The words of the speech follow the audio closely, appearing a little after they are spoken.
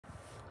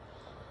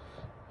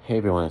Hey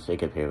everyone, it's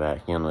Jacob here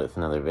back again with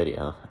another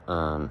video.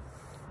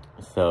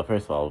 So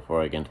first of all,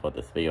 before I get into what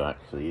this video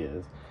actually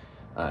is,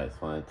 I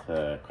just wanted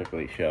to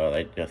quickly show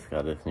I just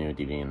got this new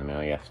DVD in the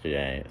mail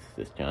yesterday. It's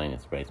this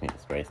Giant Sprays Meet the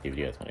Sprays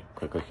DVD. I just want to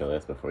quickly show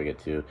this before we get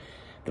to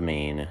the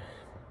main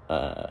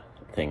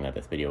thing that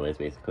this video is,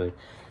 basically.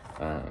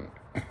 You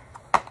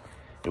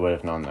would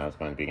have known that I was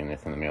going to be getting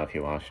this in the mail if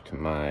you watched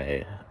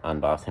my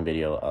unboxing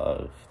video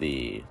of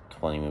the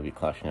 20 movie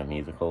collection of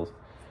musicals.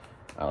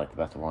 I like the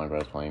best of Warner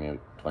Bros. 20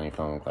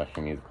 film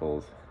collection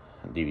musicals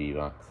DVD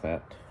box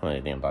set. When I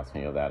did the unboxing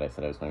video of that, I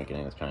said I was going to be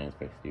getting this Giant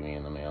Sprays DVD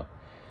in the mail.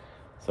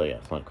 So yeah,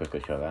 just want to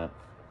quickly show that.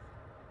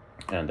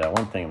 And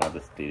one thing about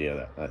this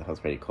video that was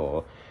pretty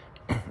cool,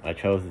 I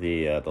chose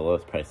the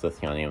lowest price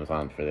listing on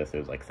Amazon for this. It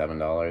was like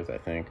 $7, I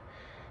think.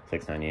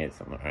 $6.98,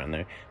 somewhere around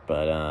there.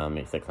 But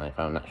maybe $6.95,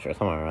 I'm not sure,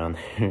 somewhere around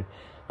there. It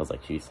was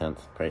like 2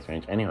 cents price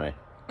range. Anyway,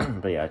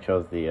 but yeah, I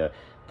chose the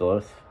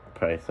lowest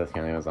price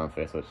listing on Amazon for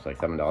this, which is like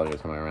 $7,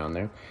 somewhere around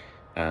there.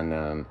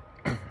 And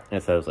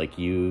it says like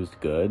used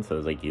goods, so it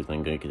was like used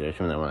in good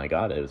condition. And then when I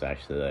got it, it was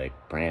actually like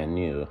brand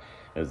new.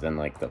 It was in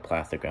like the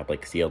plastic wrap,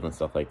 like sealed and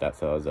stuff like that.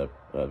 So it was a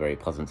very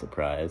pleasant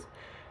surprise.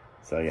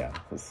 So yeah,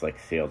 it's like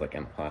sealed like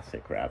in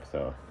plastic wrap.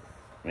 So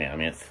yeah, I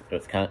mean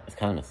it's kind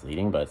of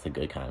misleading, but it's a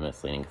good kind of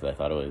misleading because I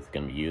thought it was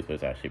gonna be used, but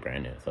it's actually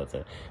brand new. So it's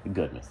a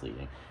good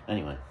misleading.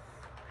 Anyway,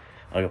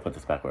 I'll go put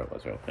this back where it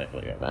was real quick.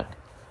 We'll be right back.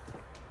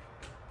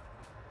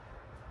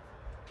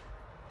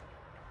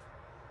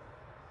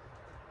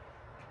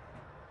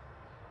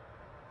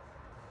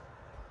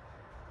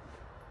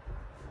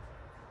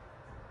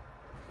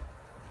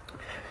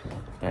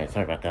 Alright,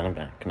 sorry about that, I'm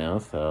back now.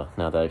 So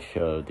now that I've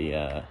showed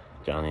the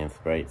Johnny and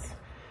Sprites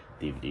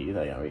DVD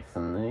that I got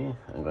recently,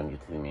 I'm going to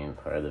get to the main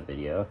part of the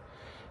video.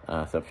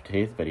 So for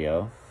today's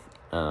video,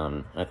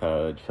 I thought I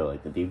would show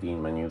like the DVD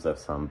menus of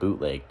some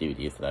bootleg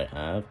DVDs that I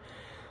have.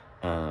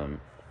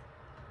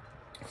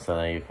 So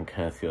that you can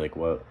kind of see like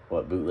what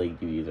bootleg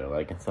DVDs are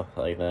like and stuff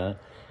like that.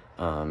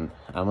 I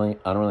don't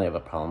really have a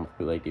problem with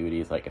bootleg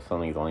DVDs. Like if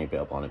something's only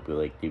available on a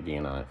bootleg DVD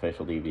and on an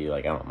official DVD,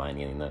 like I don't mind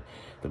getting the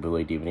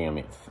bootleg DVD. I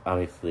mean, it's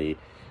obviously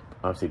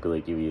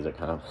bootleg DVDs are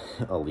kind of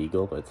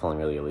illegal, but it's only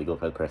really illegal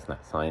for the person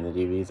that's selling the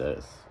DVDs.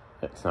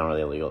 It's not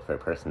really illegal for a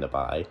person to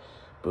buy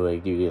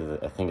bootleg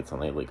DVDs. I think it's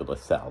only illegal to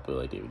sell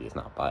bootleg DVDs,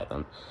 not buy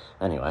them.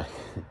 Anyway,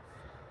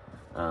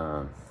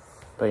 but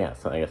yeah,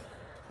 so I guess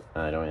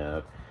I don't really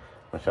have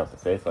much else to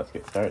say, so let's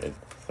get started.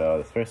 So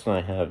the first one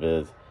I have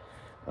is,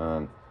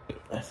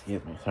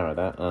 excuse me, sorry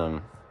about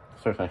that.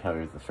 First one I have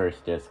is the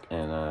first disc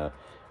and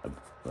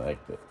like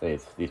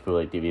these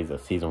bootleg DVDs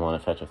of season 1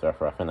 of Fetch a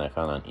Surf Ruffin that I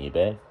found on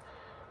eBay.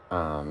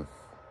 And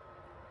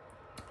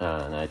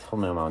I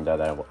told my mom and dad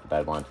that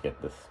I wanted to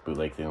get this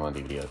bootleg season 1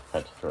 DVD of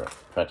Fetch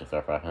a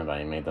Surf Ruffin, but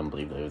I made them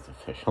believe that it was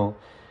official.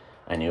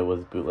 I knew it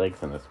was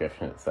bootlegs. In the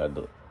description it said,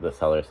 the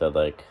seller said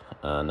like,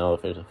 no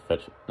official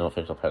Fetch a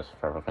Surf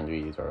Ruffin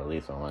DVDs are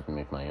released, so I wanted to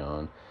make my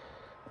own,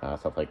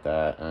 stuff like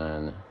that.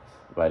 And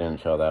but I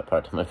didn't show that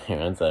part to my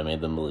parents. I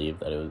made them believe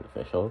that it was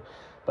official,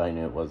 but I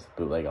knew it was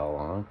bootleg all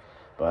along.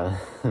 But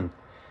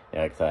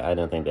yeah, because I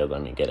didn't think they would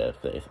let me get it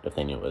if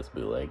they knew it was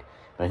bootleg.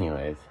 But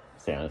anyways,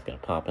 so I'm just gonna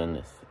pop in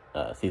this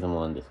season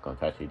 1 disc on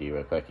Fetch DVD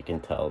real quick. You can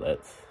tell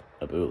that's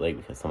a bootleg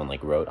because someone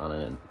like wrote on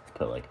it and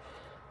put like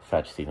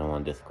Fetch season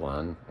 1 disc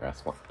 1 or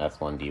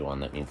S1D1.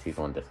 That means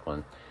season 1 disc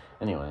 1.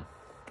 Anyway,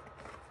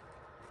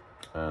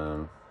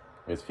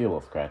 there's a few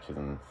little scratches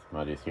and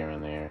smudges here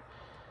and there,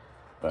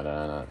 but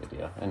not a big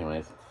deal.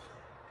 Anyways,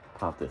 let's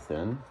pop this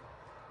in.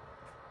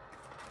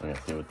 We're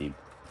gonna see what the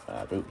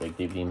bootleg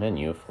DVD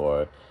menu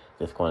for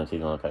disc 1 and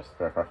season 1 of Fetch a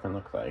Surf Ruffin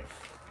looks like.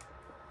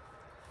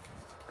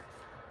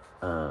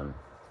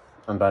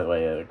 And by the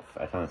way,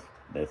 I found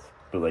this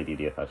bootleg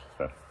DVD of Fetch a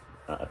Surf.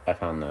 I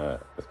found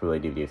this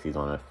bootleg DVD of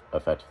season 1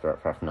 of Fetch a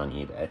Surf Ruffin on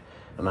eBay.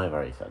 I might have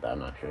already said that, I'm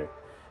not sure.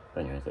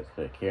 But anyways, let's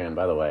click here. And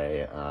by the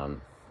way,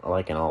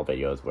 like in all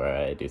videos where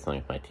I do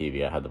something with my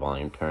TV, I have the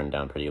volume turned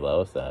down pretty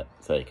low so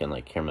you can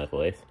like hear my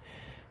voice.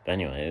 But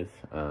anyways,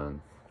 so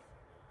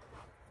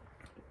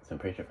I'm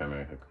pretty sure if I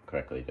remember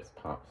correctly, it just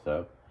pops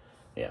up.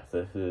 Yeah,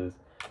 so this is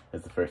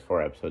the first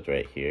 4 episodes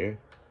right here.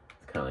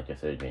 It's kind of like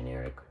just a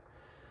generic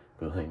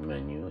bootleg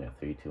menu. We have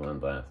 3, 2, 1,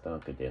 blast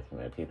off. Good dancing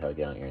my teeth, how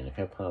down, you're in a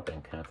hip hop,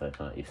 and cats, I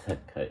thought you said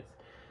kites.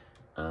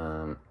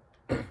 So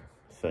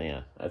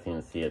yeah, as you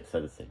can see, it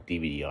says it's a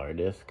DVD-R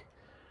disc.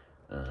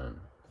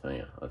 So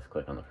yeah, let's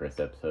click on the first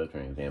episode for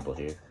an example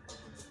here.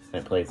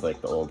 And it plays like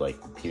the old like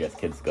PBS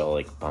Kids Go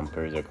like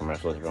bumpers or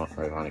commercials, or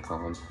whatever you want to call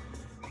them.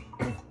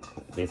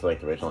 These are like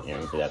the original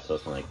earrings of the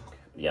episodes from like,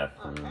 yeah,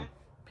 from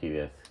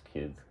PBS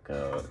Kids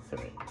Go.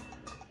 Sorry.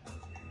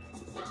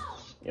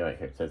 Yeah, right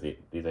here it says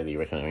these are the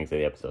original earrings of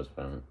the episodes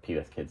from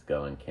PBS Kids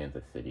Go in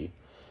Kansas City.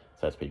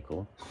 So that's pretty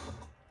cool.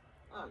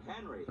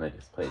 And I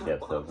just played the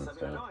episodes and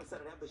stuff.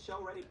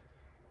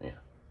 Yeah.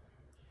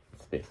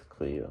 It's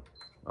basically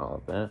all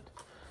of that.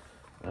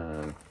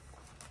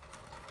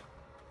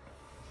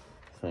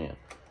 So yeah.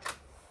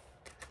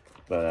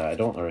 But I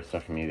don't order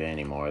stuff from eBay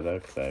anymore though,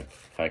 because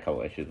I've had a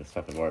couple issues with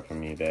stuff I've ordered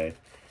from eBay.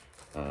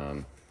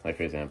 like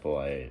for example,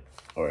 I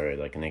ordered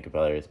like a Naked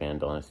Brothers Band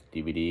bonus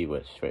DVD,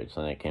 which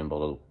originally came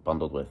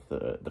bundled with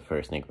the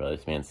first Naked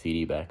Brothers Band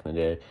CD back in the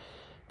day,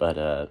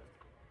 but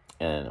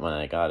and when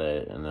I got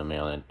it in the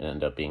mail, it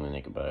ended up being the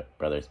Naked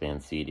Brothers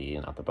Band CD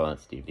and not the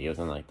bonus DVD. It was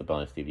in like the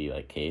bonus DVD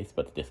like case,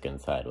 but the disc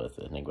inside was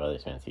the Naked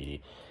Brothers Band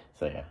CD.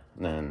 So yeah,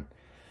 and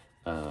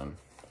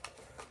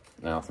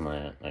then also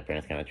my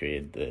parents kind of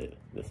treated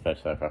the Fetch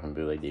Stuff from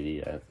Bootleg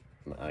DVD as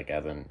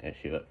an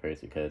issue at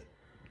first because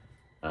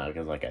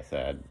like I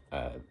said,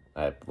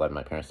 I led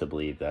my parents to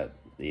believe that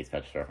these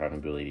Fetch Stuff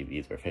from Bootleg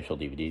DVDs were official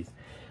DVDs.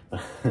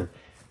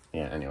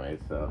 Yeah, anyways,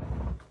 so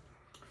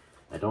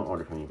I don't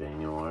order from eBay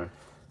anymore.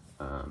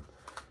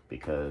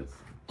 Because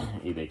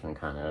eBay can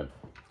kind of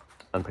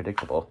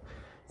unpredictable.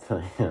 So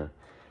yeah,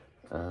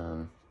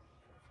 I'll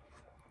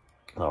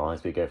always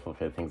be careful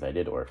for the things I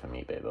did order from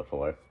eBay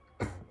before.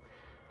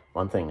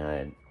 One thing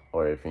I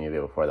ordered from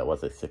eBay before that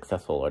was a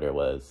successful order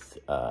was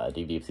a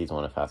DVD of season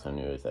 1 of Fast and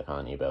News. I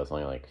found on eBay. It was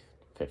only like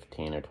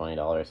 $15 or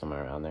 $20,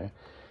 somewhere around there.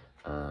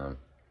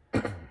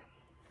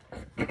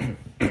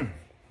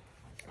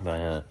 But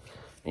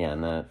yeah,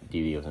 and that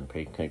DVD was in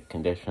pretty good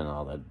condition.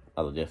 All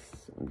the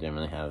discs didn't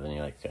really have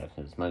any like scratches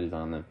or smudges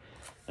on them.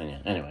 And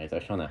yeah, anyways,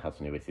 I've shown that House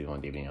of New Season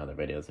 1 DVD in other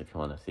videos if you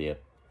want to see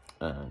it.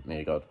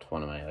 Maybe go to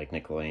one of my like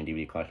Nickelodeon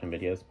DVD collection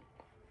videos.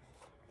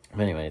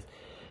 But anyways,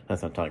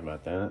 let's not talk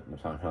about that. I'm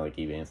talking about like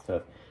eBay and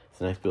stuff. So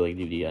the next bootleg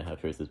DVD I have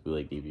first is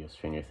bootleg DVD of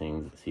Stranger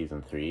Things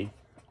Season 3.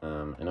 I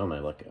know it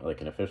might look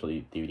like an official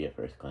DVD at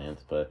first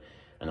glance, but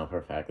I know for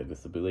a fact that this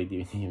is a bootleg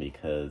DVD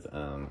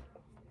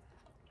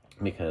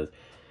because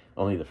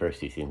only the first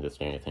 2 seasons of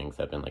Stranger Things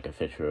have been like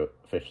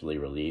officially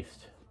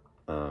released.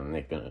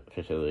 They've been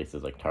officially released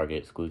as like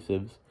Target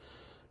exclusives,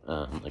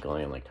 like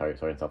only in like Target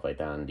store and stuff like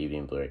that, and DVD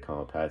and Blu-ray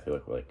combo packs. They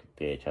look like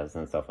VHS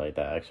and stuff like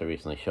that. I actually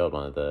recently showed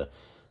one of the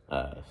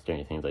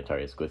Stranger Things like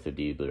Target exclusive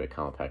DVD Blu-ray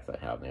combo packs I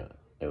have.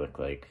 They look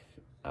like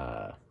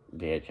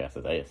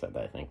VHS, I just said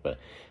that I think, but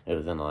it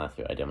was in the last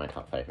video I did my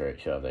top 5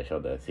 favorite shows. I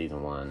showed the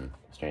season 1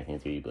 Stranger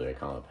Things DVD Blu-ray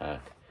combo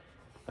pack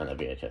and the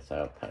VHS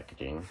style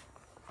packaging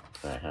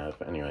that I have.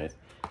 But anyways,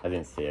 as you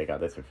can see, I got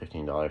this for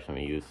 $15 from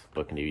a used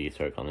book and DVD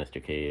store called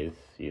Mr. K's.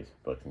 Used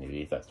books and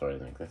DVDs. That store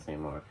doesn't exist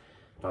anymore.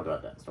 I talked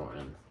about that store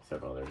in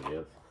several other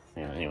videos.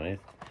 Yeah, anyways,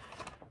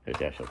 here's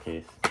the actual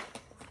case.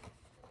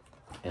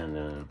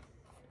 And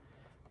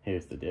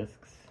here's the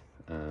discs.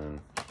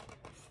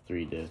 It's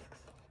 3 discs.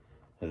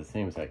 It has the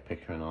same exact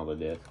picture in all the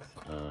discs.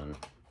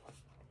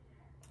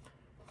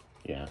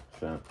 Yeah,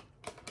 so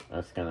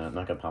I'm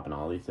not gonna pop in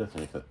all these discs.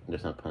 I'm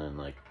just gonna put in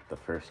like the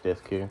first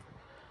disc here.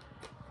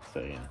 So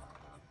yeah.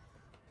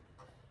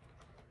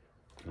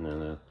 And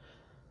then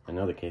I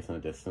know the case and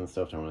the discs and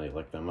stuff don't really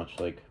look that much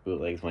like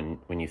bootlegs.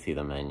 When you see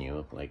the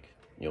menu, like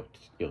you'll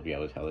be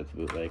able to tell it's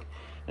bootleg.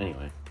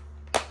 Anyway.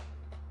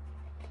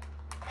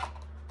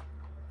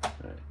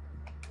 Alright.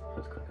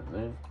 Let's click on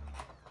there.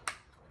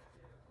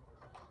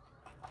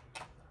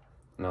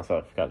 And also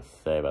I forgot to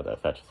say about the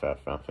Fetch Stuff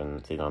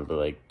from season 1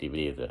 bootleg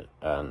DVD that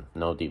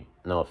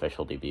no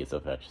official DVDs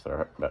of Fetch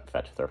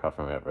Stuff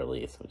from ever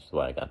released, which is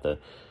why I got the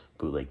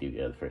bootleg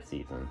DVD of the first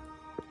season.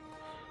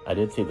 I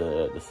did see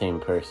the same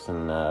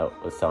person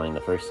was selling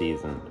the first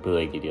season, the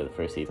bootleg DVD of the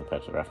first season,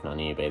 Fetch Stuff on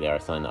eBay. They are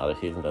selling the other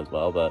seasons as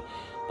well, but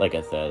like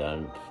I said,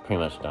 I'm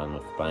pretty much done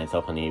with buying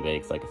stuff on eBay,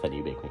 because like I said,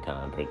 eBay can be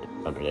kind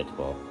of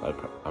unpredictable.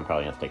 I'm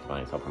probably going to stick to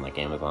buying stuff on like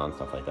Amazon,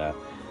 stuff like that.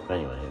 But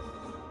anyways,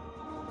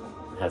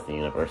 it has the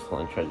Universal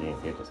intro, you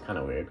can see, which is kind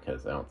of weird,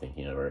 because I don't think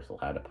Universal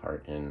had a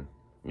part in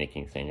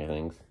making Stranger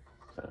Things.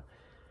 So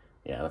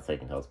yeah, that's how you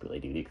can tell it's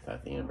bootleg DVD, because it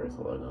has the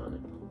Universal logo on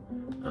it.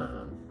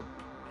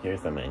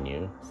 Here's the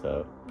menu,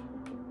 so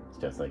it's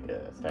just like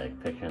a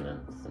static picture and then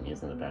some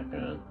music in the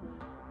background.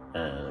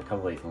 And a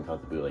couple ways you can tell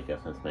it's a bootleg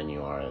just in this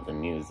menu are the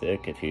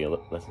music. If you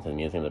listen to the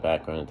music in the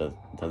background, it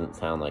doesn't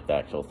sound like the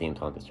actual theme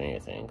song to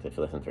Stranger Things. If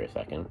you listen for a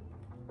second.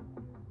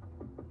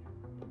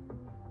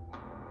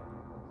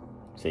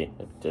 See,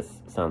 it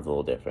just sounds a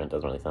little different. It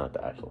doesn't really sound like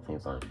the actual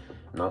theme song.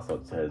 And also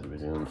it says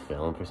resume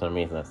film for some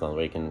reason. That's the only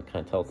way you can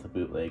kind of tell it's a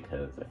bootleg,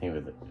 because I think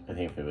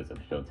if it was a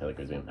show to like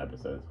resume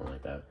episodes, something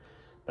like that.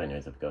 But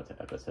anyways, if we go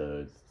to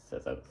episodes, it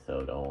says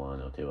episode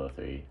 01, 02,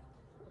 03,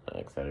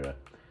 etc.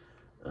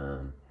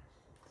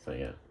 So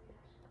yeah.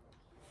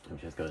 Let me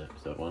just go to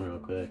episode 1 real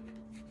quick.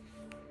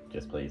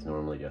 Just plays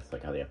normally, just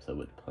like how the episode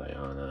would play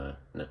on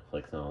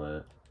Netflix and all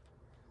that.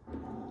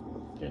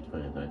 June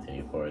 20th,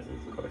 1984 is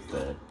of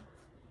course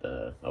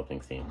the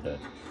opening scene to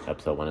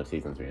episode 1 of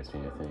season 3 of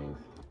Stranger Things.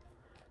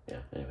 Yeah,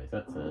 anyways,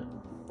 that's it.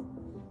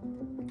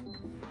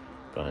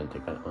 Go ahead and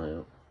take that one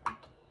out.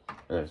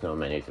 And there's no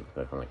menus if you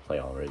click on like play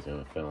all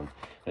resume film.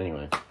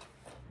 Anyway.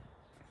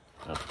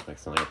 Oh,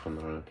 accidentally opened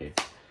the wrong case.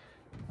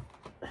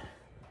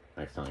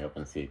 Accidentally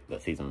opened the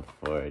season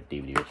 4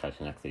 DVD, which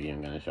actually next video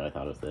I'm going to show. I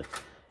thought it was the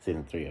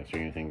season 3 of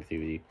Stranger Things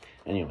DVD.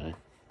 Anyway.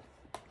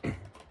 But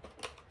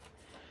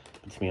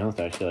to be honest,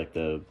 I actually like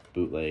the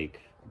bootleg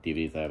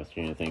DVDs I have of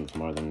Stranger Things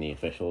more than the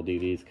official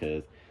DVDs,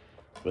 because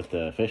with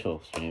the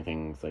official Stranger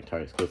Things, like,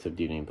 Target exclusive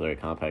DVD and Blu-ray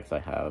compacts I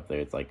have,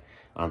 there's, like,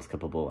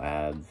 unskippable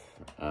ads,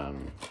 or,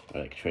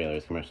 like,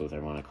 trailers, commercials,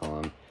 whatever you want to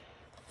call them,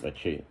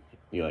 but you,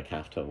 like,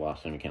 have to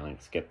watch them. You can't,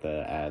 like, skip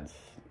the ads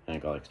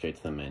and go, like, straight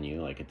to the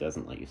menu. Like, it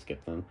doesn't let you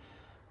skip them.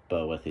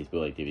 But with these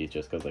bootleg DVDs, it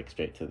just goes, like,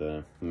 straight to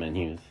the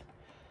menus.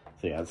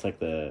 So, yeah, that's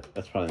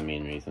probably the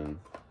main reason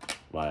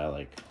why I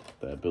like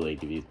the bootleg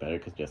DVDs better,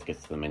 because it just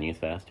gets to the menus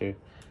faster,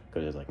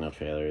 because there's, like, no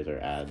trailers or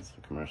ads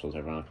or commercials,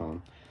 whatever you want to call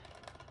them.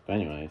 But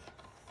anyways,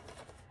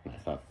 I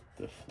thought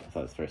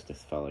this first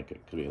disc felt like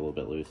it could be a little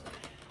bit loose.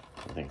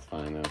 I think it's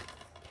fine, though.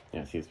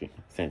 Yeah, it seems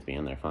to be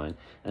in there fine.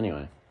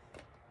 Anyway,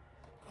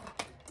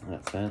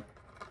 that's that.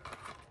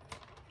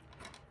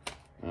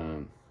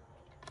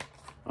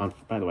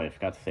 By the way, I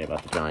forgot to say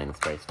about the Johnny and the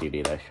Spice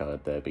DVD that I showed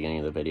at the beginning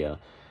of the video.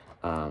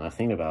 I was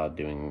thinking about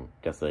doing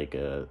just like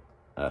a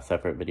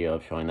separate video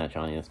of showing that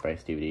Johnny and the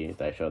Spice DVD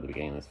that I showed at the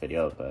beginning of this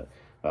video, but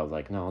I was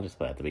like, no, I'll just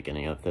put it at the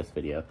beginning of this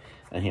video.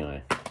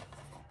 Anyway,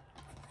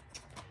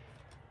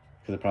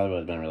 because it probably would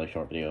have been a really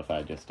short video if I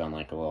had just done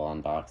like a little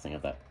unboxing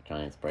of that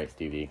Johnny and Spice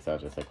DVD, because that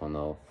was just like one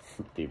little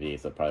DVD,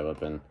 so it probably would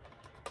have been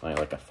only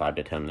like a 5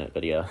 to 10 minute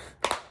video.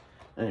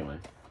 Anyway,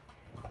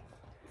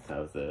 so that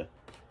was the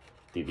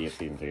DVD of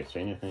Season 3 of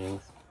Stranger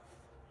Things.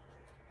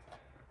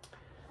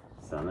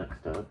 So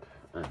next up,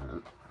 okay,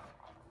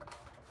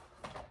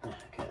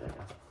 there we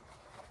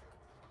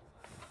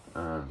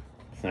go.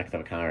 So next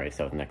up, I kind of already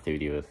said what the next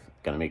DVD was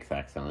going to make, because I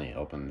accidentally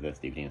opened this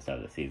DVD instead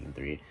of the Season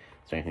 3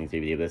 Stranger Things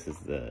DVD. This is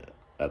the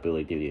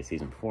bootleg DVD of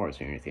Season 4 of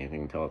Stranger Things. You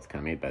can tell it's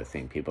kind of made by the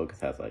same people,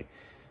 because it has like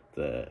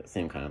the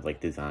same kind of like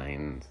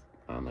design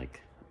on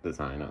like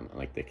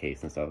the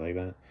case and stuff like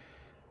that.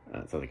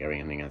 So like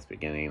everything has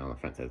beginning. On the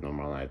front says no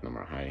more lies, no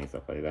more hiding,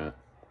 stuff like that.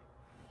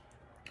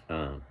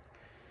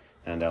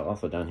 And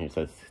also down here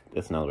says,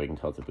 this is another way you can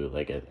tell it's a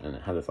bootleg, and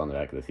it had this on the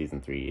back of the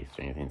Season 3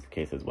 Stranger Things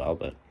case as well,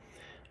 but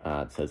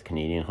it says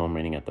Canadian home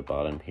rating at the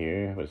bottom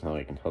here, which is another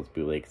way you can tell it's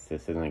bootleg.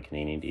 This isn't a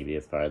Canadian DVD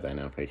as far as I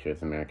know. I'm pretty sure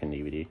it's an American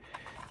DVD.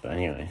 But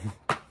anyway,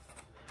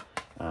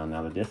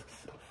 now the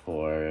discs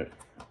for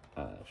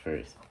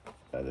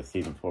the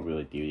Season 4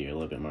 bootleg DVD are a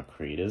little bit more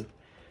creative.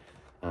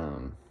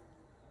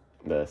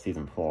 The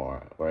Season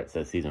 4, where it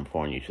says Season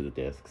 4 in each of the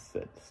discs,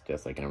 it's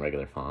just like in a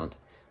regular font.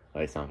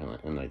 Like something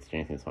like in like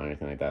Stranger Things font or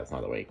anything like that. It's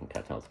not the way you can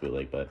tell it's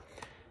bootleg, but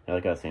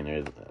like I was saying,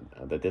 there's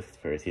the discs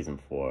for Season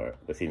 4,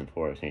 the Season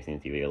 4 of Stranger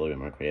Things DVD are a little bit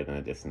more creative than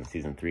the discs in the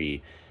Season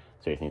 3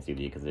 Stranger Things DVD,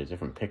 because there's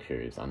different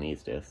pictures on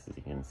these discs, as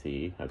you can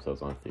see.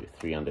 Episodes 1 through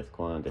 3 on disc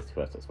 1, disc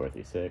 2 episodes 4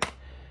 through 6,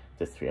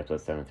 disc 3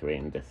 episodes 7 through 8,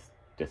 and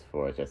disc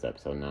 4 is just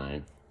episode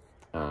 9.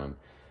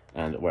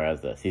 And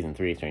whereas the Season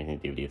 3 Stranger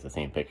Things DVD is the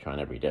same picture on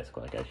every disc,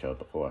 like I showed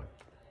before,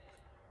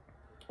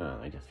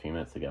 like just a few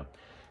minutes ago.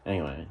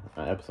 Anyway,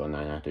 episode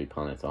 9 had to be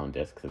put on its own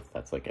disc, because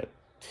that's like a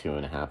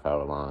 2.5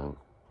 hour long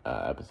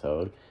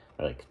episode,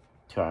 or like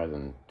 2 hours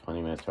and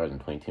 20 minutes, 2 hours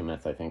and 22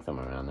 minutes, I think,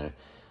 somewhere around there.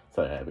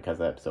 So yeah, because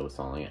the episode was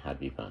so long, it had to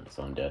be put on its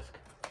own disc.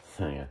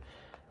 So yeah,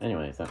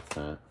 anyways, that's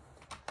that.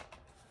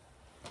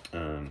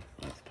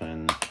 Let's put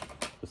in,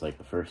 was like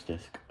the first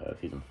disc of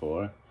Season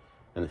 4,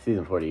 and the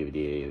Season 4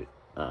 DVD,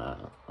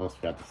 almost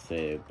forgot to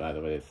say, by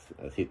the way,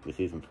 the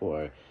Season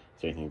 4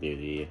 Stranger Things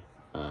DVD,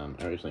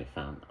 I originally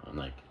found on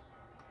like,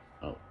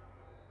 oh,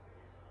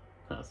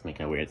 I was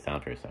making a weird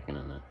sound for a second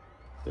on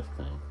the disc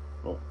thing.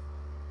 Oh,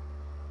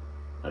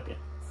 okay,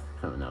 it's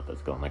coming up,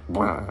 it's going like,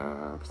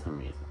 for some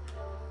reason.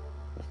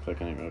 Let's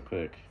click on it real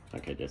quick.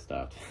 Okay, just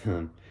stopped.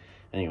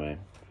 Anyway,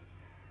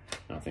 I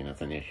don't think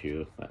that's an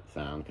issue, that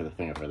sound, because I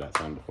think I've heard that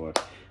sound before.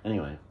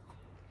 Anyway,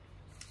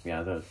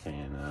 yeah, as I was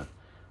saying,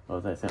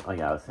 what was I saying? Oh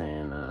yeah, I was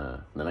saying,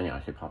 the menu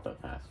actually popped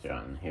up faster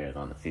on here. It's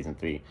on the Season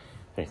 3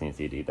 Stranger Things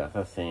CD, but I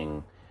was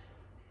saying,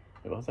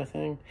 what was I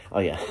saying? Oh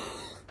yeah,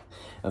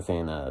 I was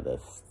saying, the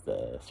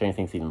Stranger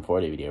Things Season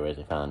 4 DVD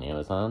originally found on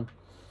Amazon,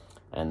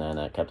 and then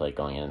it kept like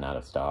going in and out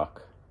of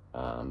stock,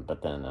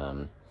 but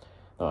then,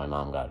 my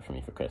mom got it for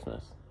me for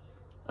Christmas,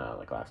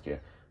 like last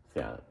year. So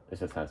yeah, it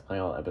just has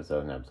playing all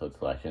episodes and episode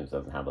selections. It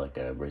doesn't have like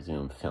a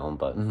resume film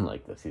button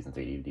like the Season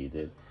 3 DVD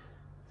did.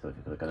 So if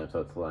you click on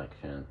episode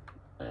selection,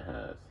 it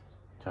has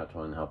Chapter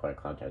 1, Hellfire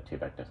Cloud, Chapter 2,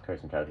 Vector's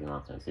Curse, and Chapter 3,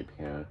 Monster and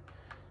Superhero.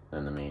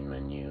 Then the main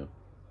menu,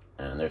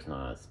 and there's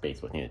not a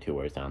space between the two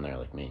words down there,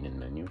 like main and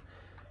menu.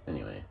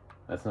 Anyway,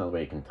 that's another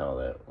way you can tell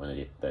that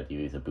when that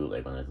you use a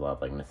bootleg, when there's a lot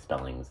of like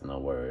misspellings in the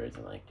words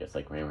and like just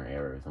like grammar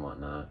errors and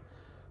whatnot.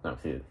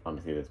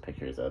 Obviously there's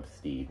pictures of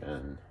Steve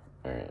and,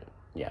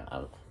 yeah,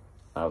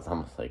 I was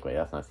almost like, wait,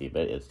 that's not Steve,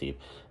 but it is Steve.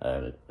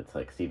 It's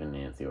like Steve and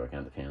Nancy working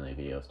at the family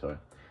video store.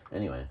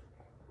 Anyway,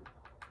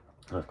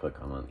 let's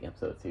click on one of the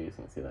episodes here so you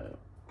can see that it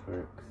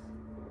works.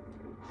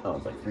 Oh,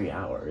 it's like 3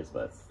 hours,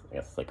 but I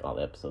guess it's like all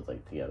the episodes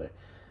like together.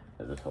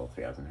 There's a total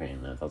 3 hours and 30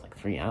 minutes. I was like,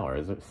 3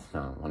 hours? It's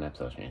not one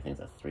episode of Stranger Things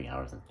that's 3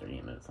 hours and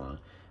 30 minutes long.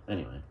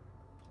 Anyway,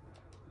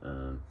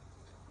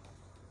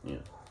 yeah.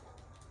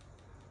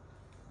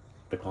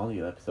 The quality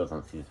of episodes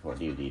on Season 4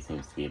 DVD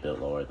seems to be a bit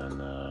lower than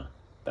the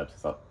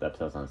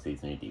episodes on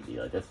Season 3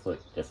 DVD. Like, this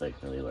looks just like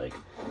really like,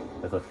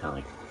 this looks kind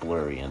of like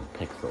blurry and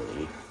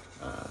pixely,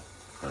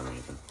 for some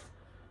reason.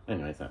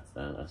 anyways, that's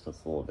that. That's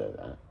just a little bit of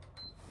that.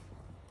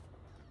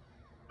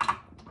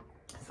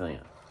 So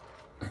yeah.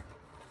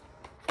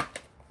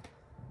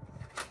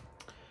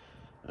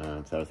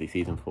 So that was the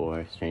Season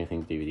 4 Stranger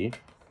Things DVD. So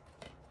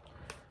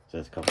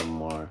there's a couple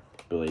more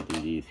Bootleg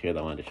DVDs here that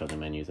I wanted to show the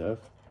menus of.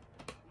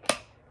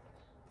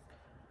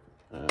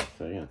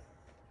 So yeah.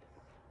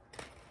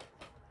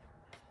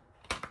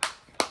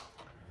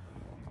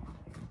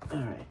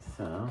 Alright,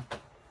 so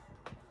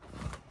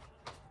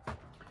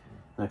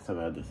next up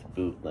I have this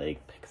Bootleg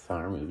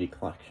Pixar movie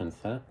collection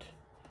set.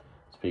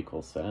 It's a pretty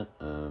cool set.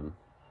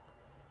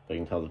 But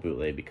you can tell it's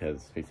Bootleg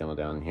because if you see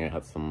down here, it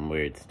has some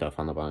weird stuff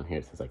on the bottom here.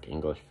 It says like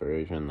English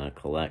version, the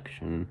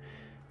collection,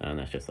 and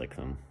that's just like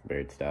some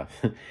weird stuff.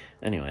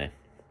 Anyway,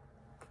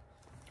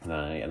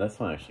 yeah, this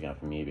one I actually got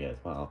from eBay as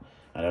well.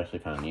 I'd actually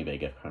found an eBay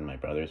gift card in my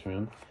brother's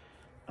room,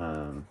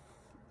 and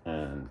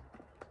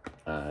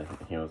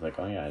he was like,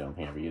 "Oh yeah, I don't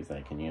think I ever used that.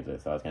 I can use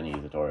it." So I was gonna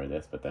use it to order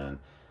this, but then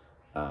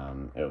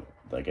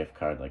the gift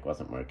card like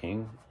wasn't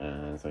working,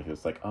 and so he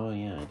was like, "Oh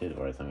yeah, I did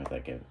order something with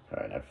that gift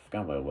card. I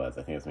forgot what it was.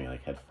 I think it was maybe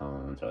like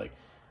headphones or like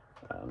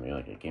maybe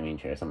like a gaming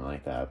chair or something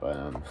like that."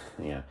 But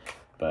yeah,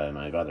 but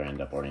my brother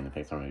ended up ordering the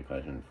Pixar movie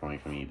collection for me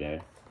from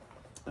eBay.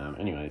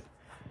 Anyways,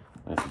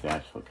 this is the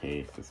actual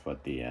case. This is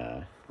what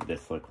the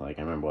this looked like.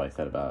 I remember what I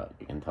said about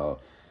you can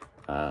tell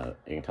if a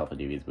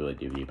DVD is Bootleg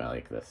DVD by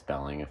like the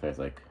spelling, if there's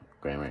like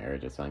grammar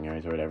errors or spelling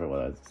errors or whatever.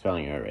 Well, there's a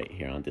spelling error right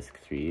here on disc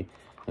 3.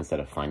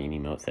 Instead of Finding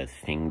Nemo, it says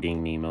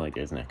Finding Nemo, like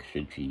there's an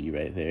extra G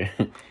right there.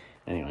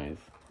 Anyways,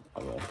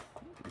 I'll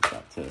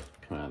got to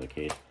come out of the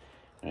case.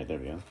 Alright, there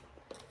we go.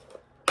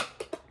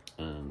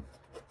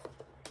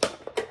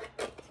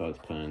 So let's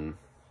put in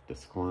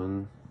disc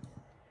 1.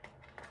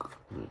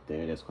 Right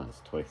there, this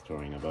one's Toy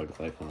Story and A Bug's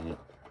Life on it.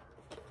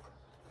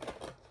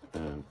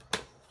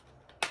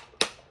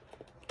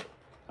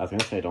 I was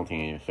gonna say I don't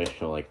think any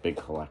official like big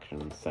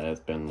collection set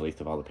has been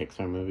released of all the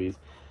Pixar movies,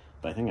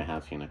 but I think I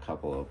have seen a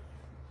couple of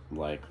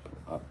like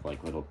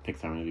little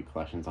Pixar movie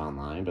collections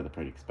online, but they're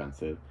pretty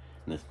expensive.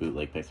 And this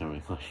Bootleg Pixar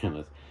movie collection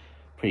was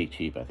pretty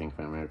cheap, I think, if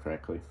I remember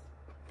correctly.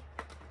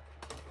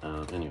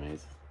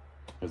 Anyways,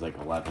 there's like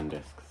 11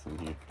 discs in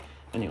here.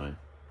 Anyway,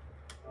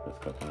 let's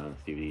click on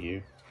this DVD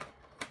here.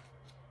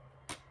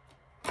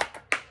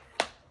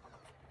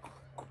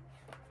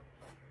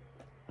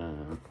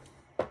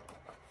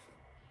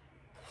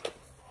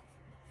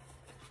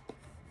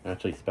 It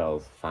actually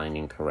spells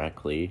Finding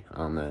correctly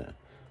on the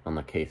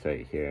case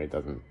right here. It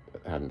doesn't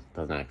add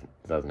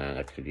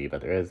extra G,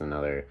 but there is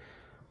another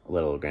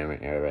little grammar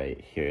error right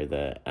here.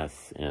 The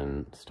S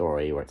in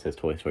story, where it says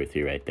Toy Story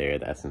 3 right there,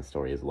 the S in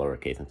story is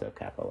lowercase instead of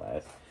capital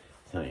S.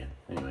 So yeah,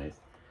 anyways,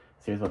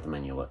 so here's what the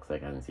menu looks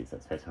like. I didn't see it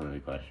says Pixar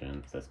movie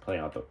collection. It says play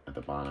out at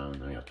the bottom,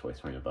 then we have Toy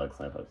Story and A Bug's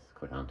Life. Let's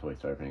click on Toy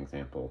Story for an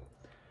example.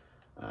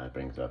 It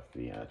brings up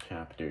the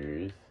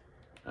chapters.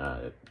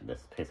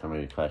 This Pixar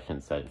movie collection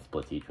set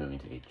splits each movie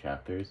into 8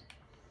 chapters.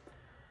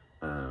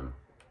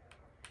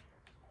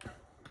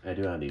 I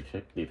do have the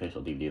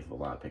official DVDs of a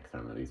lot of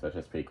Pixar movies, so it's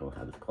just pretty cool to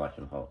have this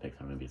collection of all the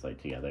Pixar movies like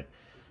together.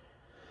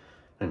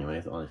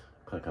 Anyways, I'll just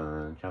click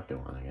on chapter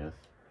 1, I guess.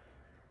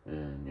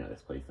 And yeah,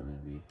 this plays the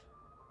movie.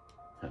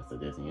 Has the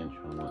Disney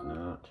intro and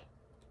whatnot.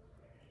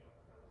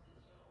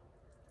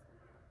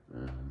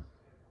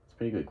 It's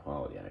pretty good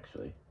quality,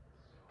 actually.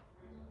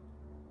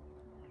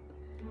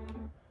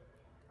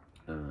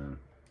 I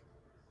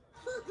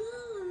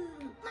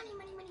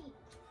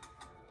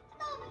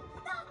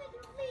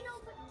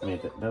mean,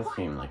 it does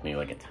seem like maybe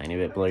like a tiny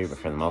bit blurry, but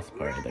for the most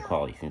part, the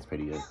quality seems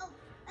pretty good.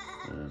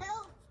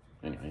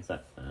 Anyways,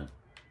 that's that.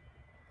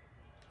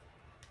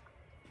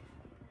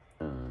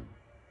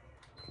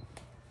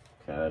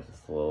 Okay, that's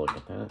just a little look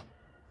at that.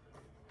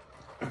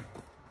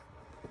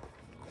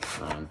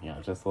 Yeah,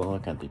 just a little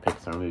look at the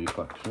Pixar movie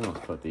collection.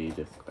 Let's put the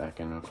disc back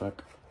in real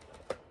quick.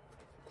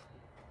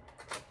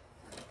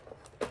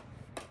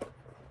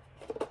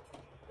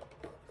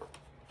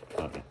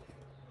 Okay.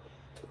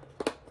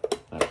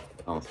 I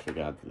almost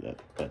forgot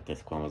that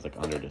disc 1 was like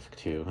under disc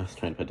 2. I was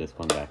trying to put disc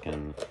 1 back in,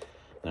 and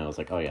I was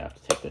like, oh yeah, I have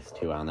to take disc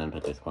 2 out and then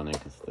put disc 1 in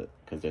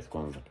because disc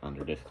 1 was like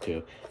under disc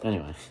 2.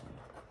 Anyway.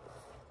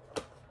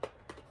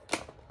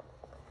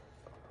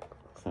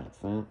 So that's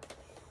that.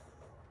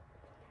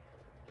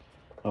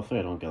 Hopefully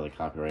I don't get like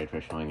copyright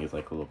for showing these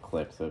like little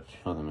clips of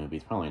show the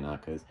movies. Probably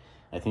not, because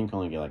I think you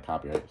only get like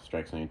copyright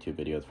strikes on YouTube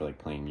videos for like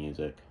playing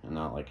music and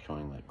not like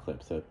showing like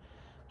clips of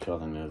shows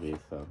and movies,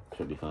 so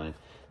should be fine.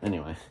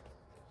 Anyway,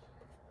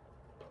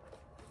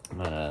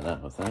 but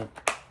that was that.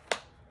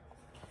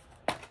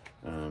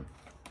 Yeah,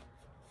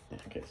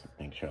 okay, so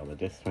make sure all the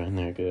discs are in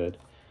there good.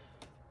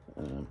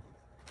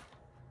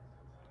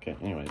 Okay,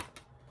 anyways.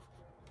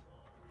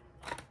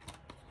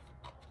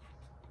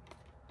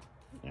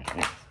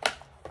 Alright,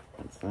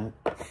 that's that.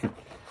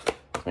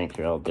 Just make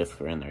sure all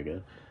discs are in there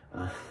good.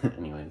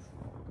 Anyways.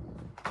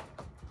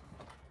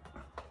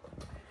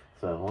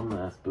 So one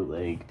last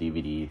bootleg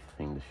DVD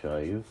thing to show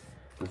you.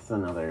 This is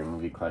another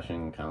movie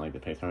collection, kind of like the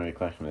Pixar movie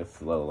collection. This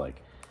is a little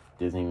like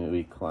Disney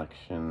movie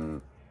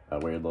collection a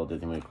weird little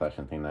Disney movie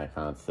collection thing that I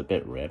found. It's a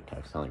bit ripped. I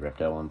accidentally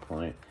ripped it at one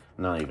point.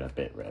 Not even a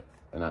bit ripped.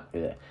 That's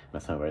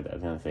not weird. I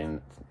was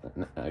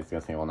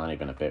gonna say, well, not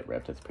even a bit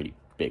ripped. It's a pretty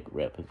big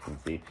rip, as you can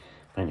see.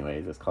 But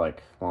anyways, it's called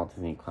like Walt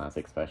Disney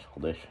Classic Special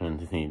Edition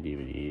Disney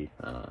DVD.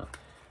 I don't know.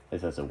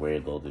 It's just a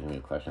weird little Disney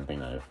movie collection thing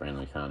that I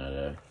randomly found at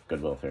a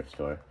Goodwill thrift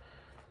store.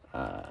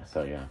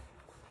 So yeah.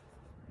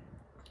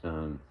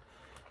 And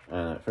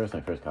at first,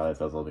 when I first got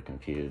this, I was a little bit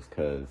confused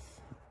because,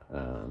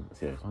 let's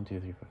see, there's 1, 2,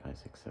 3, 4, 5,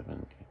 6, 7, 8,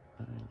 9, 10,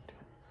 11,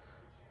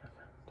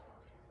 12.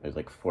 There's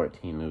like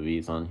 14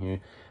 movies on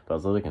here, but I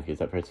was a little bit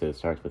confused at first. So it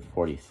starts with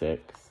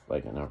 46,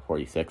 like number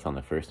 46 on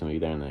the first movie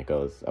there, and then it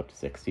goes up to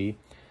 60.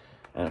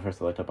 And at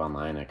first I looked up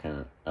online,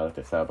 I looked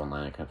this up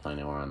online, I couldn't find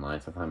anywhere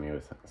online, so I thought maybe it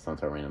was some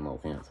sort of random little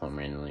thing that someone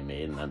randomly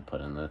made and then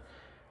put in the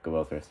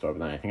Goodwill thrift store. But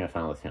then I think I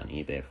found a listing on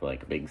eBay for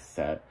like a big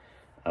set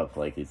of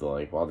like these little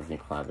like Walt Disney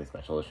Classic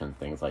Special Edition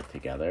things like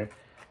together.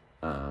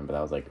 But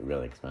that was like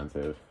really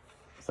expensive.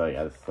 So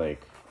yeah, it's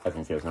like, as you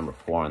can see, there's number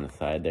 4 on the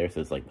side there, so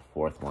it's like the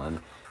 4th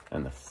one.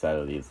 And the set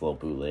of these little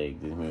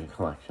bootleg Disney movie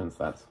collections,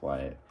 that's why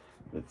it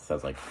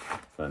says like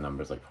the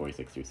numbers like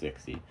 46 through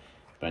 60.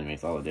 But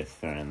anyways, all the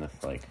discs are in this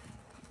like,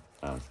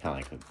 it's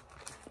kind of like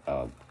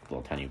a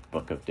little tiny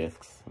book of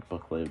discs,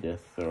 booklet of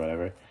discs or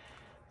whatever.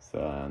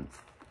 So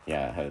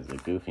yeah, it has a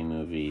Goofy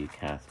movie,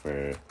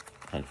 Casper,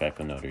 Hunchback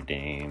of Notre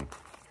Dame,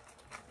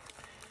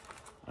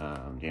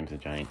 James the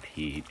Giant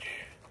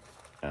Peach,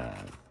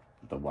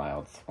 The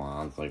Wild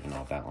Swans, I don't even know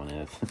what that one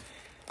is.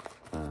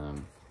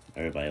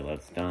 Everybody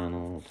Loves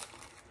Donald,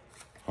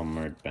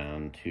 Homeward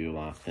Bound to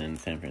Lost in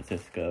San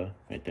Francisco,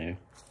 right there.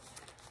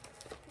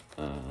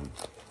 And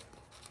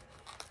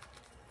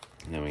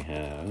then we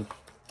have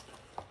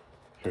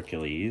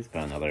Hercules,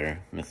 got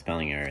another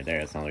misspelling error there.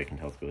 It's not like you can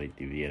tell it's really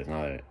DVD.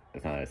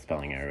 It's not a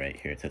spelling error right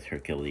here. It says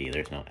Hercules.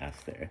 There's no S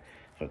there.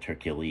 So it's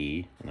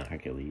Hercules, not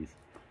Hercules.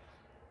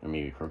 Or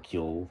maybe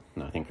Hercule.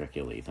 No, I think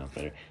Hercules sounds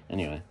better.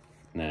 Anyway,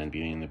 and then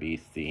Beauty and the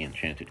Beast, The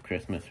Enchanted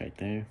Christmas right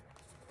there.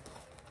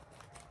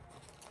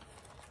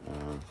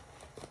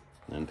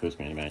 Then Pooh's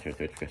Grand Adventure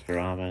with Christopher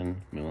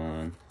Robin,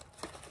 Mulan.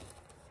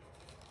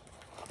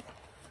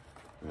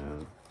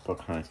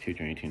 Pocahontas 2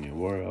 Journey to a New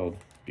World,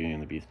 Beauty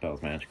and the Beast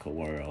Belle's Magical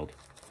World,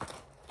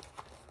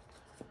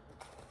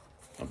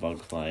 A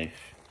Bug's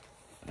Life.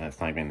 It's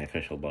not even the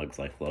official Bug's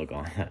Life logo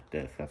on that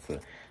disc. That's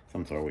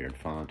some sort of weird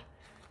font.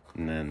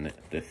 And then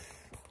the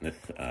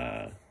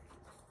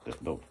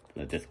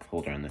disc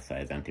holder on this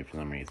side is empty for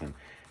some reason. And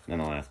then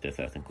the last disc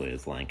that's included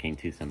is Lion King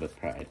 2 Simba's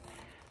Pride.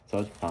 So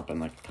I'll just pop in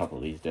like a couple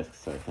of these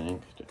discs, I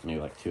think, maybe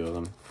like 2 of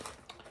them.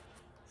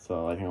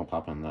 So I think I'll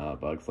pop in the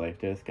Bug's Life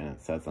disc, and it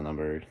says the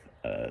number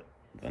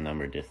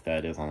disc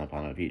that is on the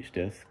bottom of each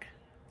disc.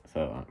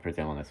 So for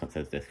example, this one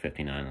says disc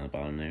 59 on the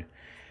bottom there.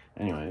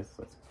 Anyways,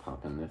 let's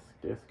pop in this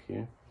disc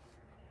here.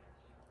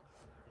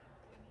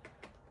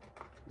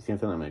 You see,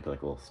 something like a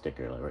little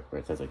sticker like,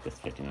 where it says like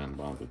disc 59 on the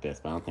bottom of the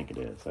disc, but I don't think it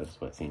is. That's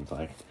just what it seems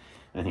like.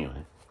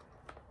 Anyway.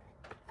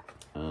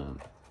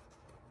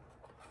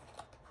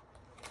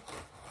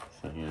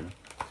 So yeah,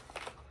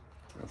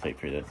 let's wait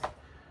for this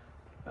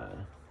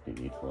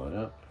DVD to load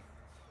up.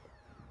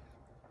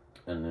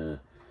 And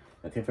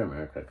I think if I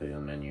remember correctly, the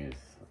menus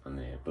on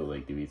the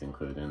bootleg DVDs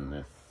included in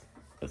this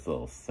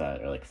little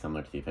set are like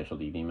similar to the official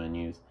DVD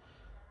menus,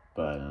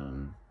 but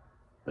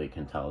you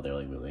can tell they're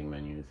like bootleg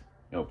menus.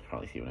 You'll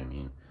probably see what I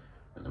mean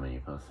in the menu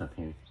post up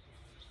here.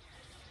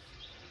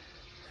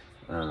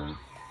 So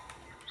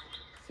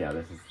yeah,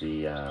 this is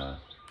the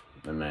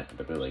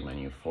bootleg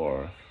menu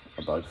for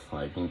A Bug's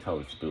Life. You can tell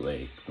it's a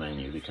bootleg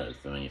menu because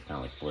the menu's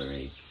kind of like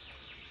blurry,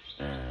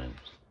 and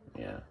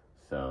yeah.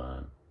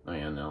 So oh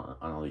yeah, no,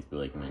 on all these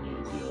bootleg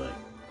menus, you like,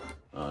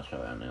 I'll show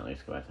that in a minute.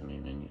 Let's go back to the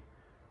main menu.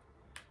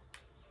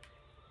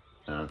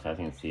 So as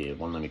you can see, it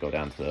won't let me go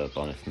down to the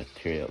bonus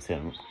material. See,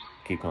 I'm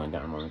keep going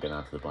down. I want to go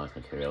down to the bonus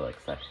material like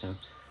section,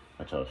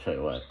 which I'll show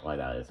you why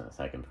that is in a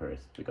second.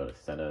 First, we go to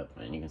setup,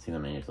 and you can see the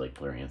menu's like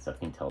blurry and stuff.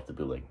 You can tell it's a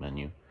bootleg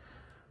menu.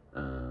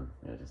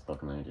 Yeah, just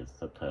spoken languages,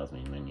 subtitles,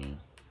 main menu.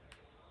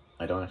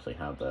 I don't actually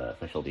have the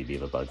official DVD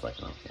of A Bug's Life,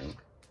 I don't think.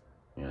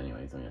 Yeah,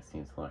 anyways, I mean, a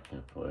scene selection,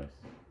 of course.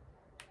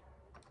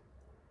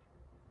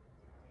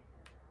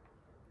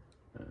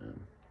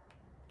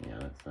 Yeah,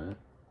 that's that.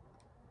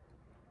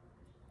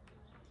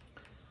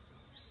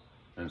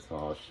 And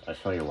so I'll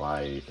show you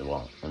why it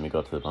won't let me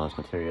go to the bonus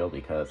material,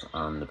 because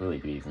on the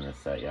bootleg DVDs in this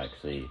set,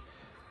 you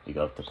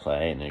go up to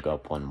play, and then you go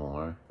up one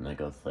more, and then it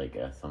goes to like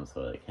some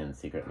sort of like hidden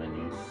secret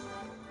menu.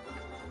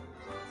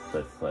 So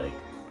it's like,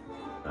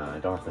 I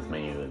don't know if this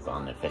menu is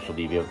on the official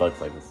DVD of Bug's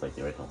Life. It's like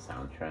the original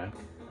soundtrack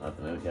of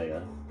the movie, I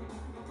guess.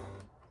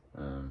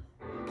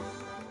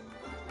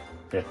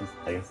 I guess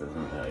this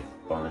isn't like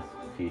bonus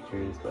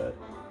features, but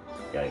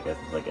yeah, I guess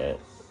it's like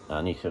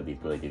on each of these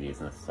bootleg DVDs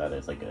in this set,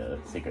 there's like a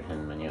secret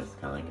hidden menu. It's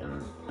kind of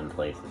like in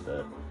place with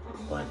the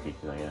bonus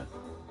features, I guess.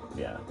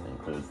 Yeah, it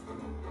includes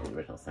the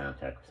original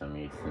soundtrack for some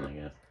reason, I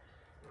guess.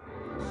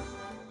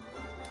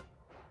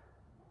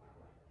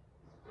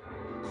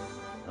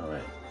 Oh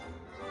wait.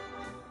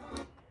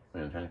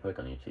 I'm trying to click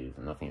on each of these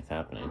and nothing is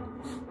happening.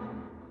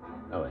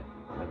 Oh wait,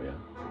 there we go.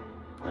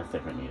 That's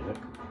different music.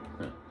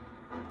 Huh.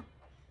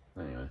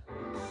 Anyway.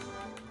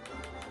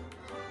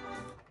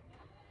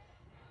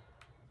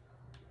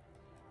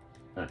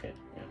 Okay,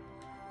 yeah.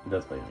 It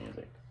does play the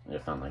music.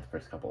 Just on like the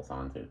first couple of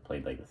songs, it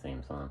played like the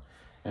same song.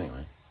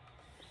 Anyway.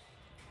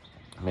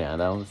 Yeah,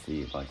 that was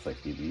the Bootleg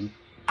DVD.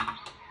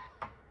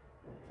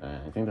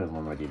 I think there's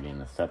one more DVD in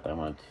the set that I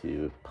wanted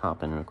to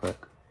pop in real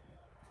quick.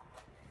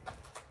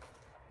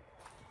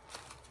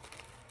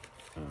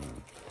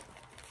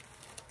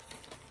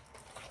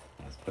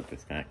 Let's put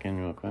this back in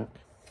real quick.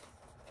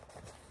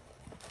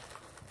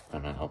 I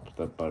might help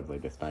the bugs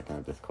like this back in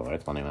the Discord.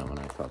 It's funny when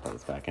I saw put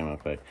this back in real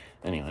quick.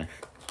 Anyway.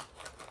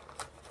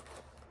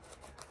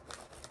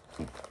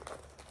 It's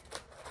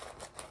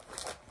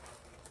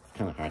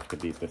kind of hard to get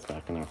these discs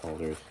back in their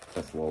holders.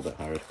 Just a little bit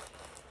hard.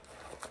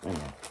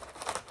 Anyway.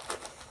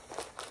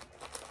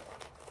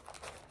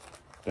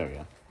 There we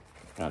go.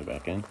 Got it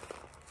back in.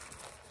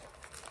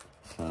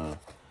 So,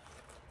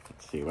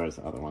 let's see, where's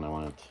the other one I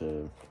wanted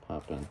to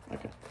pop in?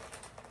 Okay.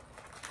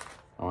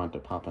 I wanted to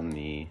pop in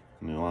the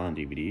Mulan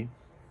DVD.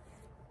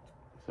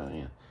 So,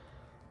 yeah.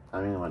 I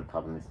really wanted to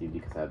pop in this DVD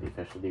because I had the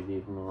official DVD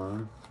of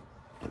Mulan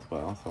as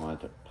well. So I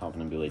wanted to pop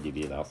in a Bootleg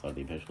DVD that also had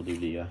the official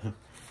DVD.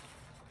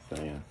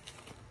 So, yeah.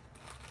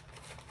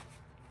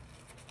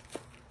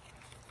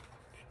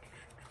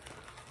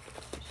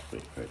 Just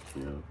wait for it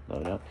to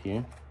load up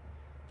here.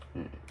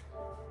 And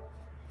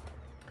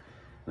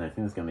I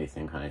think it's gonna be the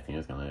same kind of thing.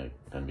 It's gonna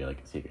be like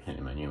a secret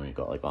hidden menu when you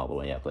go like all the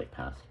way up, like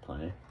past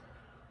play.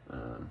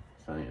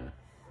 So yeah,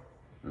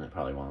 and it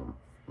probably won't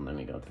let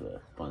me go to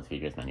the bonus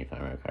features menu if I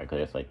remember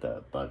correctly. It's like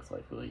the Bugs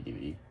Life Bootleg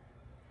DVD.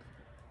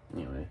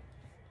 Anyway,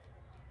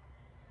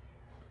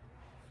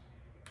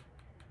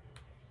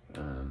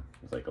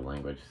 there's like a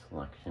language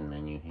selection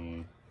menu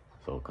here,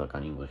 so we'll click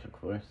on English, of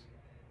course.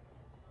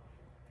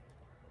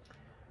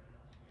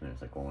 And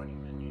there's like a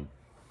warning menu.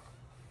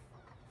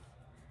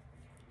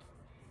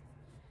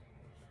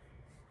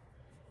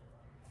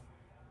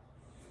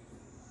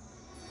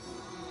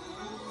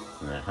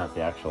 And it has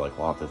the actual like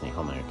Walt Disney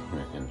Home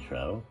Entertainment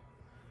intro,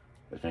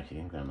 which makes you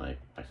think that might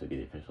actually be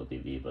the official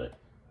DVD, but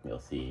you'll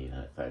see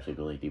that it's actually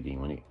Bootleg DVD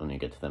when you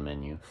get to the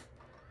menu.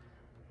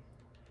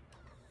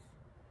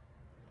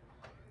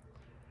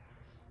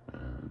 So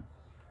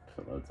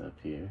it loads up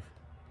here.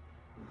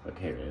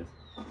 Okay, here it is.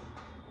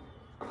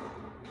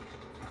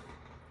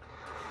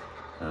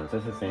 So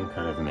it's the same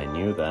kind of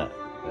menu that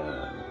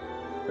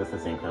that's the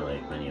same kind of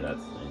like menu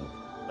that's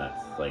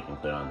like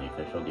included on the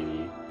official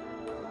DVD.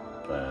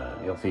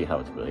 But you'll see how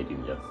it's really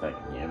in just a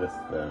second. Yeah, this is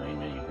the main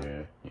menu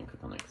here. You can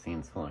click on like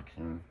scene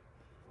selection.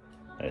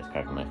 I just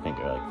cracked my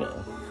finger like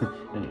this.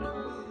 Anyway.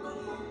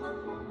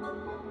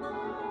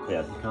 So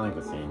yeah, it's kind of like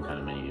the same kind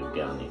of menu you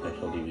get on the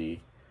official DVD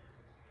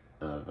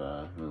of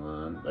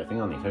Mulan. But I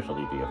think on the official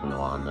DVD of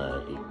Mulan,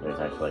 there's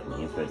actually like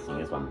names for the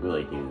scenes. On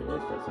Bootleg DVD,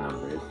 there's just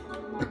numbers.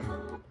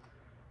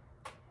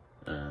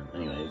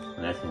 Anyways,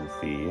 and as you can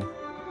see,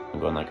 I'm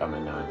going like up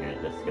and down here.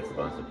 This gets a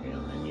bonus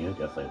material menu,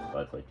 just like the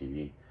Bootleg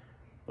TV.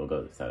 We'll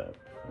go to the setup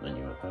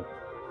menu real quick.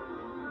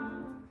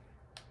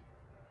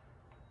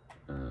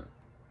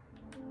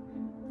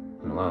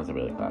 Mulan's a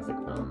really classic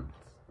film.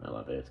 I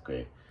love it. It's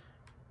great.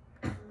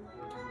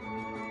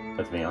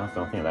 But to be honest,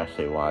 I don't think I've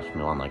actually watched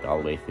Mulan like all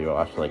the way through. I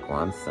watched it like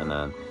once, and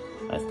then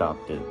I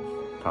stopped it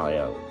probably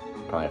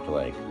after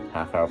like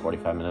half hour,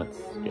 45 minutes,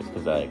 just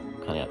because I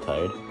kind of got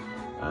tired.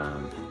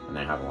 And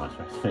I haven't watched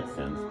the rest of it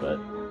since. But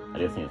I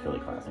do think it's a really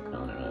classic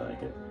film. I really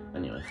like it.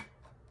 Anyway,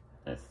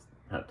 I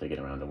have to get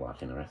around to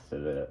watching the rest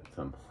of it at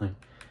some point.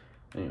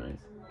 Anyways.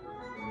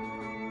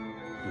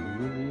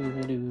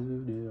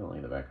 Only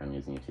the background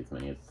music in each of these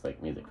menus. It's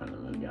like music from the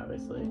movie,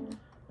 obviously.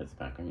 It's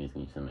background music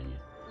in each of the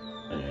menus.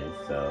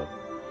 Anyways, so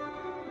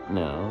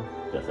no,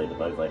 just like the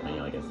Bugs Life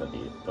menu, like I said,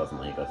 it doesn't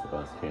let you go to the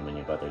bonus screen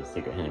menu, but there's a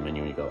secret hidden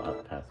menu where you go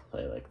up past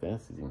play like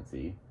this, as you can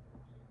see.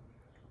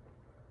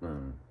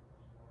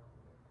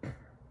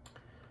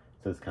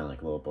 So it's kind of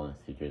like a little bonus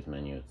features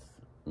menu. It's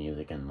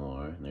music and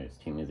more. And there's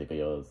 2 music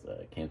videos,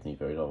 Cantonese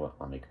version of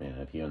I'll Make a Man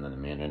Out of You, and then a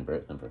Mandarin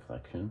version of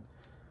Reflection.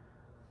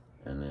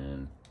 And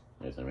then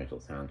there's an original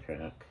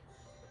soundtrack,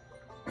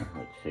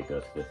 which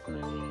goes to this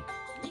menu.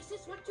 This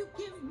is what you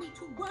give me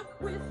to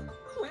work with.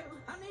 Well,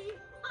 honey,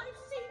 I've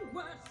seen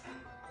worse.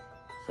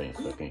 So you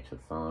click each of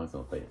the songs,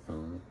 and I'll play a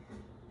song,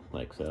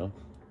 like so.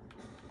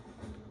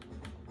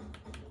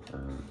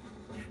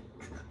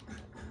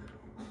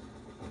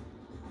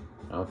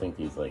 I don't think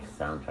these like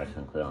soundtracks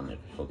are included on the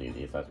official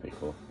DVD, so that's pretty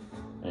cool.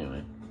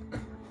 Anyway.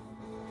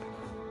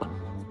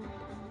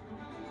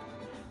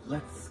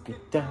 Let's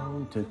get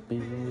down to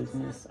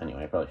business.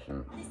 Anyway, I probably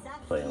shouldn't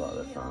play a lot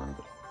of the songs.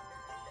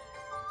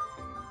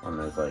 And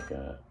there's like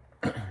a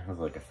there's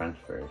like a French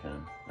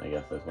version, I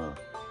guess, as well.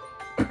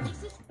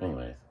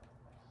 Anyways.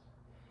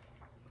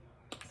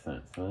 So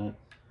that's that.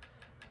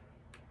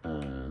 I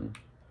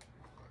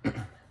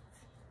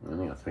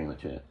think that's pretty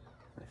much it,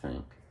 I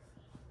think.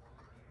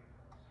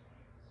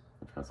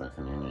 There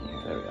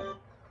we go.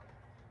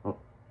 Oh.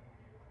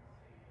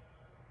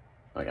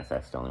 I guess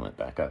I still only went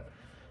back up.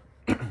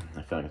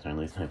 I feel like I'm trying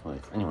to lose my voice.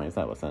 Anyways,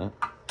 that was that.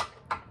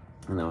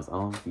 And that was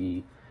all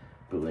the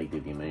bootleg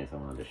DVD menus I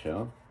wanted to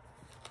show.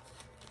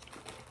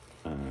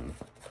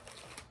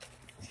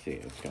 Let's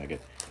see, let's gotta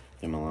get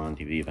the Milan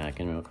DVD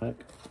back in real quick.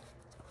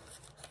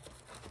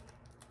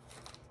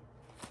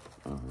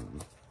 Oh,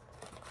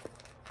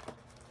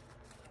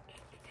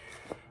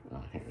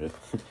 here it is.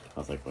 I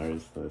was like,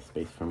 where's the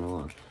space for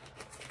Milan?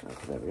 Okay,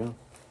 there we go.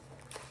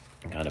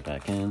 Got it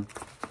back in.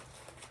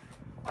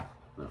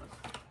 No,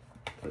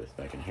 put this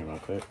back in here real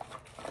quick.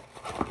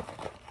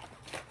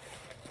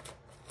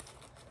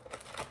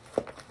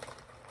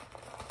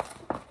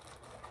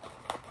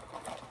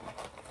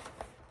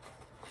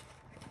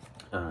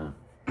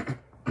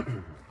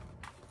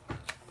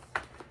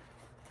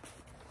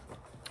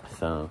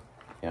 So,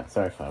 yeah,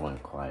 sorry if I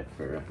went quiet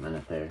for a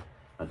minute there.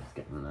 I was just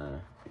getting the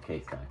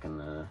case back in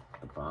the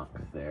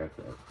box there of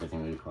the Disney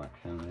movie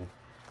collection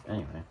there.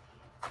 Anyway.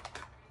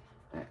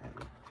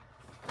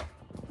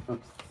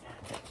 Oops.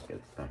 Okay, let's get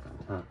this back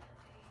on top.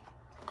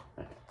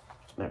 Okay.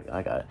 There we go,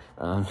 I got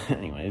it.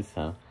 Anyways,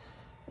 so,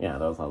 yeah,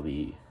 that was all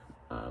the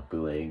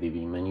bootleg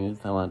DVD menus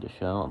I wanted to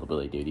show, all the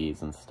bootleg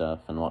DVDs and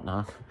stuff and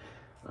whatnot.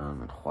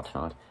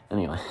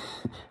 Anyway,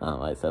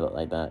 I said it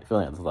like that. I feel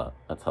like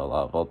that's how a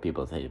lot of old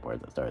people say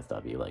words that start with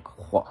W, like,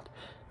 what?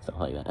 Stuff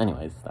like that.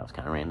 Anyways, that was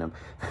kind of random.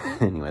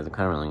 Anyways, I'm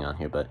kind of rolling on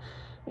here, but,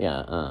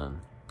 yeah,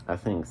 I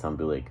think some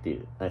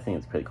I think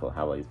it's pretty cool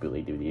how all these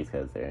bootleg DVDs,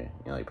 because they're,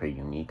 you know, like, pretty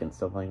unique and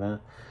stuff like that.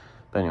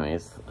 But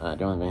anyways, I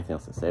don't have anything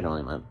else to say. I don't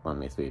really want to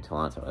make this video too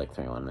long, so like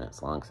 31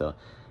 minutes long, so,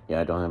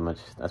 yeah, I don't have much.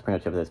 That's pretty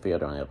much it for this video. I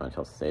don't really have much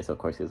else to say. So, of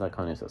course, please like,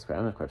 comment, and subscribe.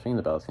 And, of course, ring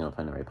the bell so you don't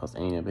find out I post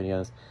any new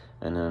videos.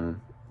 And,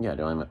 yeah, I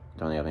don't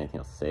really have anything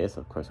else to say.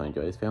 So, of course, I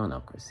enjoy this video. And I'll,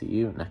 of course, see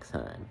you next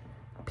time.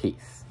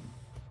 Peace.